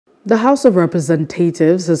The House of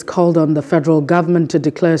Representatives has called on the federal government to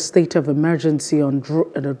declare a state of emergency on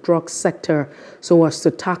the drug sector so as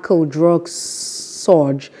to tackle drug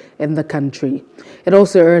scourge in the country. It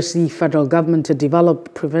also urged the federal government to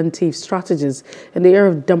develop preventive strategies in the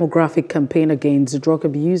area of demographic campaign against drug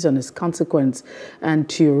abuse and its consequence, and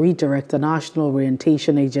to redirect the National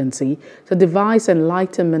Orientation Agency to devise an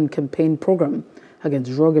enlightenment campaign program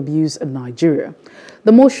against drug abuse in Nigeria.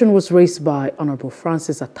 The motion was raised by Honorable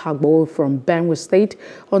Francis Atagbo from Benue State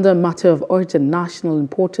on the matter of urgent national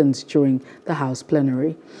importance during the House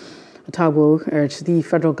plenary. Atagbo urged the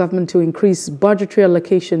federal government to increase budgetary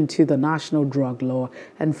allocation to the National Drug Law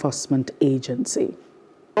Enforcement Agency.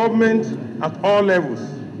 Government at all levels,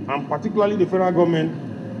 and particularly the federal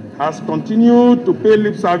government, has continued to pay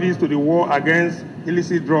lip service to the war against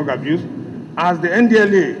illicit drug abuse, as the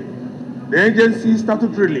NDLA, the agency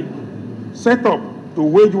statutorily set up to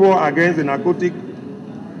wage war against the narcotic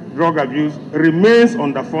drug abuse, remains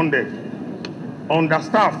underfunded,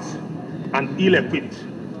 understaffed, and ill-equipped.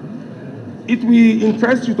 It will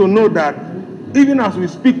interest you to know that even as we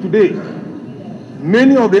speak today,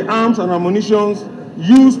 many of the arms and ammunition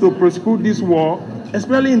used to prosecute this war,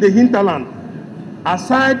 especially in the hinterland,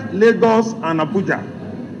 aside Lagos and Abuja,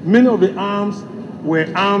 many of the arms were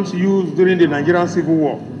arms used during the Nigerian Civil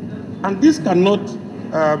War. And this cannot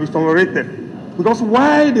be tolerated, because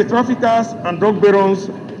while the traffickers and drug barons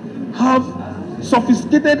have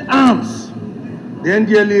sophisticated arms, the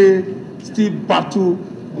NDLA still battle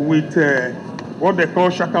with what they call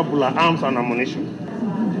shakabula arms and ammunition.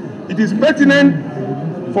 It is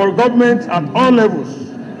pertinent for government at all levels,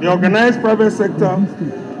 the organized private sector,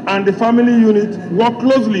 and the family unit work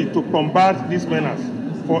closely to combat these menace.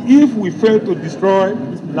 For if we fail to destroy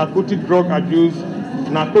narcotic drug abuse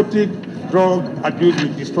will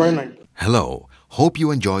destroy Nigeria. Hello, hope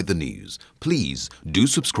you enjoyed the news. Please do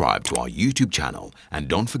subscribe to our YouTube channel and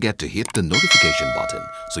don't forget to hit the notification button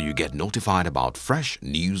so you get notified about fresh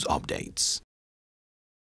news updates.